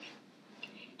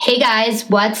Hey guys,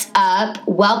 what's up?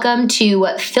 Welcome to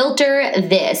Filter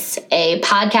This, a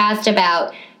podcast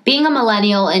about being a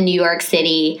millennial in New York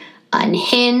City,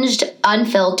 unhinged,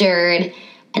 unfiltered,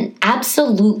 and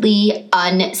absolutely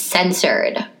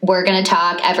uncensored. We're going to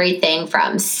talk everything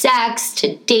from sex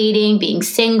to dating, being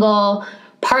single,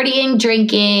 partying,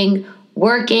 drinking,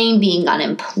 working, being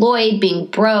unemployed, being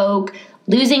broke,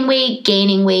 losing weight,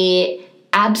 gaining weight,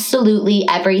 absolutely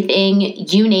everything,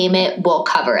 you name it, we'll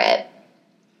cover it.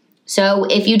 So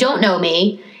if you don't know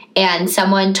me and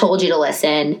someone told you to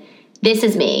listen, this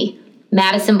is me,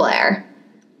 Madison Blair.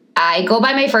 I go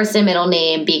by my first and middle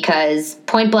name because,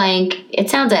 point blank, it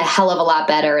sounds a hell of a lot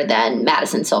better than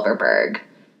Madison Silverberg.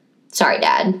 Sorry,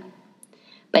 Dad.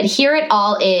 But here it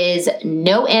all is,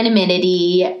 no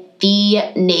anonymity,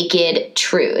 the naked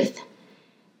truth.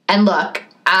 And look,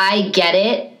 I get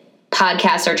it.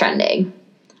 Podcasts are trending.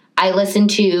 I listen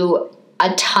to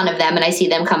a ton of them, and I see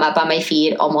them come up on my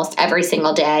feed almost every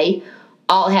single day.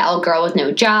 All hail, girl with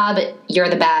no job, you're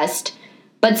the best.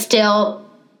 But still,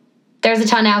 there's a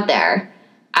ton out there.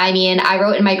 I mean, I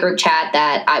wrote in my group chat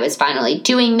that I was finally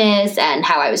doing this and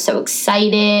how I was so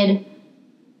excited.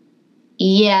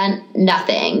 Yeah,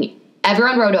 nothing.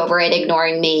 Everyone wrote over it,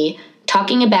 ignoring me,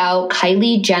 talking about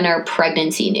Kylie Jenner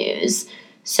pregnancy news.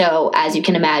 So, as you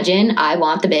can imagine, I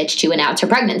want the bitch to announce her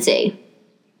pregnancy.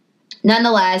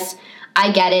 Nonetheless,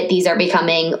 I get it. These are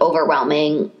becoming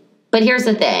overwhelming. But here's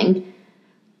the thing.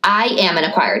 I am an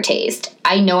acquired taste.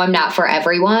 I know I'm not for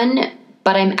everyone,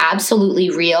 but I'm absolutely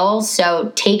real,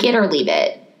 so take it or leave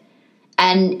it.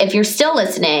 And if you're still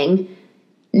listening,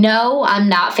 no, I'm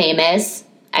not famous.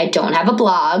 I don't have a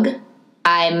blog.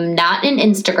 I'm not an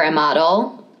Instagram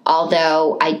model,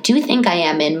 although I do think I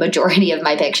am in majority of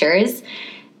my pictures.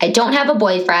 I don't have a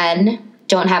boyfriend.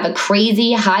 Don't have a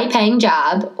crazy high-paying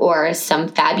job or some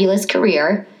fabulous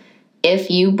career, if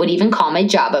you would even call my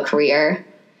job a career.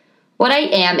 What I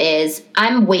am is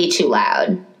I'm way too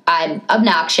loud. I'm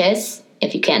obnoxious,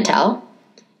 if you can't tell.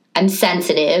 I'm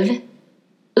sensitive,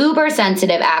 uber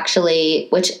sensitive actually,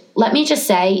 which let me just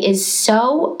say is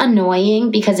so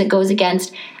annoying because it goes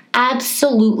against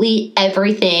absolutely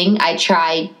everything I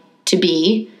try to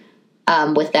be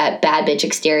with that bad bitch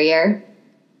exterior.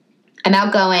 I'm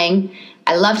outgoing.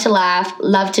 I love to laugh,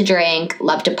 love to drink,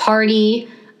 love to party.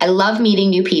 I love meeting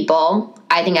new people.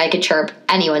 I think I could chirp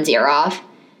anyone's ear off.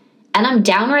 And I'm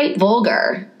downright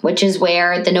vulgar, which is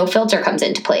where the no filter comes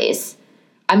into place.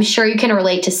 I'm sure you can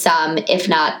relate to some, if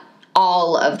not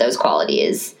all of those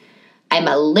qualities. I'm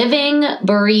a living,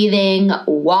 breathing,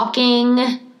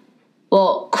 walking,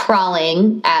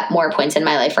 crawling at more points in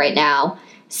my life right now,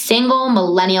 single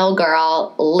millennial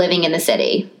girl living in the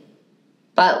city.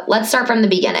 But let's start from the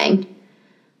beginning.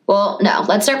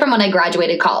 Let's start from when I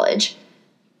graduated college,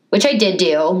 which I did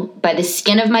do by the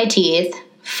skin of my teeth,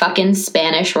 fucking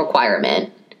Spanish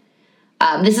requirement.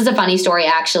 This is a funny story,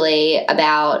 actually,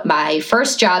 about my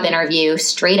first job interview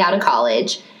straight out of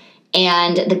college.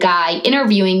 And the guy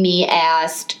interviewing me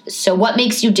asked, "So what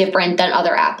makes you different than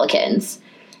other applicants?"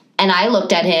 And I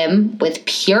looked at him with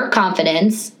pure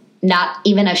confidence, not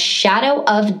even a shadow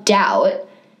of doubt.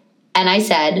 And I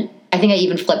said, I think I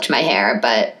even flipped my hair,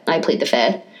 but I plead the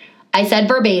fifth. I said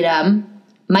verbatim,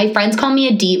 "My friends call me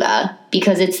a diva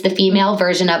because it's the female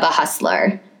version of a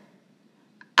hustler."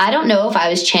 I don't know if I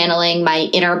was channeling my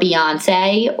inner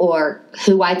Beyonce or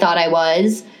who I thought I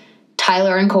was.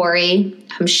 Tyler and Corey,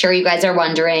 I'm sure you guys are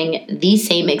wondering the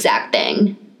same exact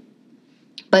thing.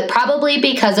 But probably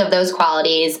because of those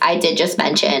qualities I did just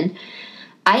mention,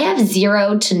 I have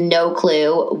zero to no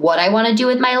clue what I want to do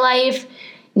with my life.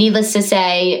 Needless to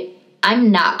say, I'm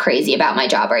not crazy about my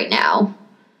job right now.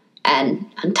 And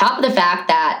on top of the fact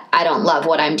that I don't love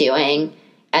what I'm doing,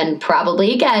 and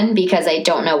probably again because I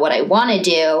don't know what I want to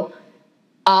do,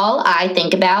 all I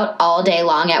think about all day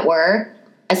long at work,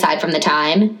 aside from the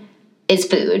time, is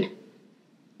food.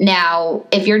 Now,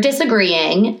 if you're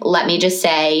disagreeing, let me just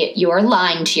say you're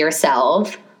lying to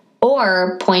yourself,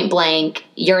 or point blank,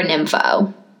 you're a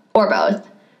nympho, or both.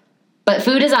 But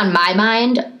food is on my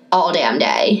mind all damn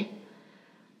day.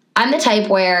 I'm the type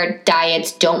where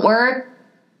diets don't work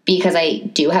because I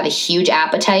do have a huge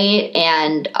appetite,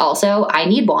 and also I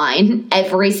need wine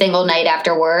every single night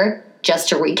after work just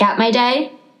to recap my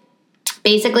day.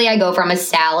 Basically, I go from a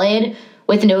salad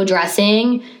with no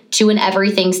dressing to an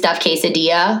everything stuffed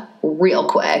quesadilla real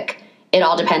quick. It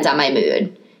all depends on my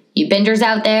mood. You bingers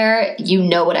out there, you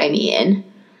know what I mean.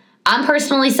 I'm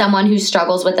personally someone who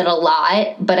struggles with it a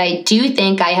lot, but I do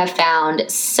think I have found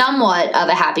somewhat of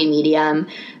a happy medium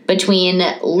between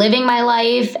living my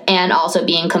life and also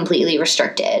being completely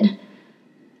restricted,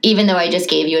 even though I just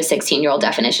gave you a 16-year-old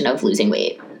definition of losing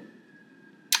weight.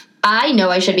 I know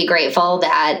I should be grateful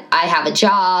that I have a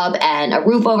job and a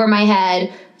roof over my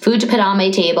head, food to put on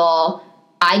my table.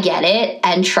 I get it.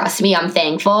 And trust me, I'm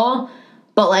thankful.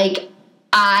 But like,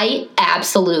 I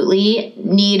absolutely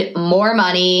need more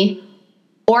money,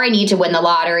 or I need to win the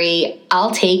lottery.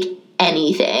 I'll take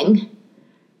anything.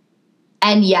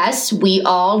 And yes, we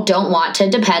all don't want to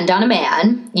depend on a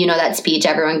man. You know that speech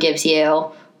everyone gives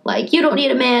you, like, you don't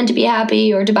need a man to be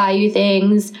happy or to buy you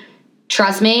things.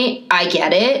 Trust me, I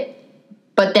get it.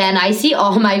 But then I see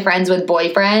all my friends with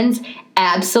boyfriends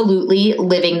absolutely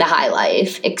living the high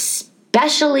life,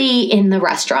 especially in the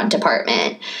restaurant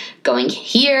department. Going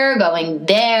here, going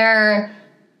there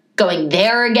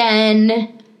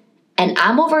again. And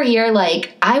I'm over here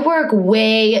like, I work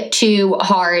way too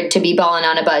hard to be balling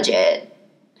on a budget.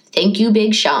 Thank you,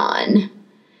 Big Sean.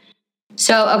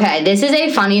 So, okay, this is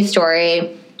a funny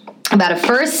story about a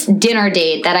first dinner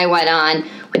date that I went on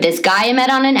with this guy I met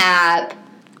on an app,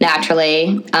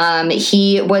 naturally.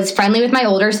 He was friendly with my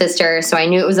older sister, so I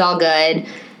knew it was all good.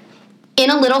 In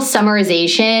a little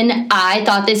summarization, I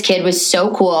thought this kid was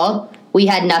so cool. We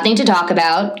had nothing to talk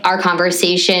about. Our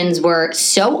conversations were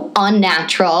so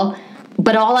unnatural,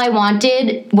 but all I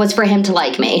wanted was for him to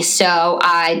like me. So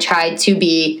I tried to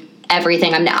be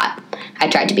everything I'm not. I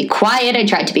tried to be quiet. I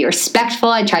tried to be respectful.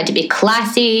 I tried to be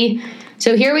classy.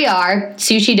 So here we are,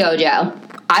 Sushi Dojo.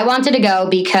 I wanted to go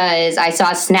because I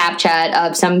saw a Snapchat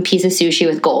of some piece of sushi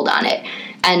with gold on it.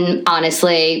 And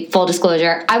honestly, full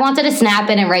disclosure, I wanted to snap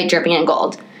it and write dripping in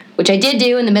gold, which I did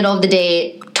do in the middle of the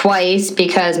date twice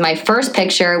because my first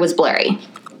picture was blurry.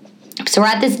 So we're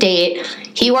at this date.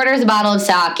 He orders a bottle of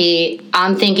sake.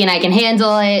 I'm thinking I can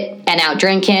handle it and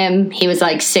outdrink him. He was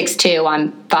like 6'2",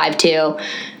 I'm 5'2".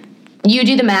 You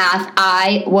do the math.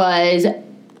 I was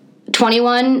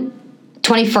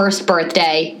 21st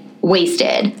birthday,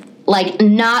 wasted. Like,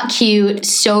 not cute,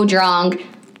 so drunk.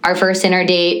 Our first dinner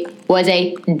date was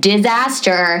a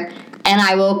disaster, and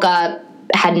I woke up,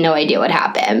 had no idea what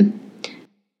happened.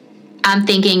 I'm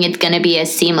thinking it's going to be a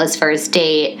seamless first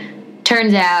date.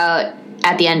 Turns out,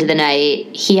 at the end of the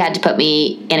night, he had to put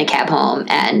me in a cab home,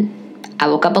 and I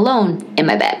woke up alone in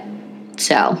my bed.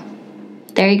 So,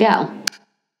 there you go.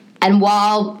 And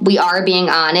while we are being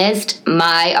honest,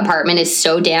 my apartment is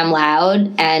so damn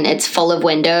loud, and it's full of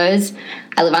windows.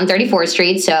 I live on 34th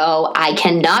Street, so I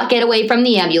cannot get away from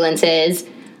the ambulances.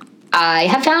 I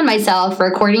have found myself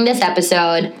recording this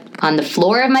episode on the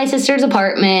floor of my sister's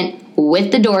apartment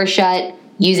with the door shut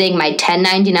using my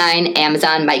 $10.99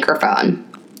 Amazon microphone.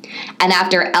 And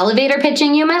after elevator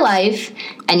pitching you my life,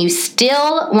 and you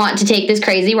still want to take this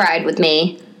crazy ride with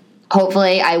me,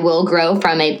 hopefully I will grow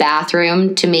from a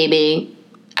bathroom to maybe,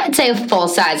 I'd say, a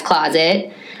full-size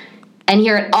closet, and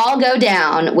hear it all go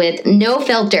down with no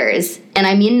filters, and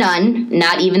I mean none,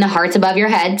 not even the hearts above your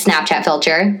head Snapchat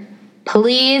filter.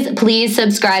 Please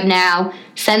subscribe now.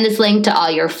 Send this link to all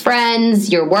your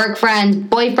friends, your work friends,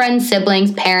 boyfriends,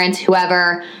 siblings, parents,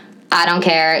 whoever. I don't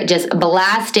care. Just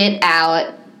blast it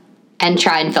out and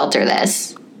try and filter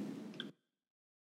this.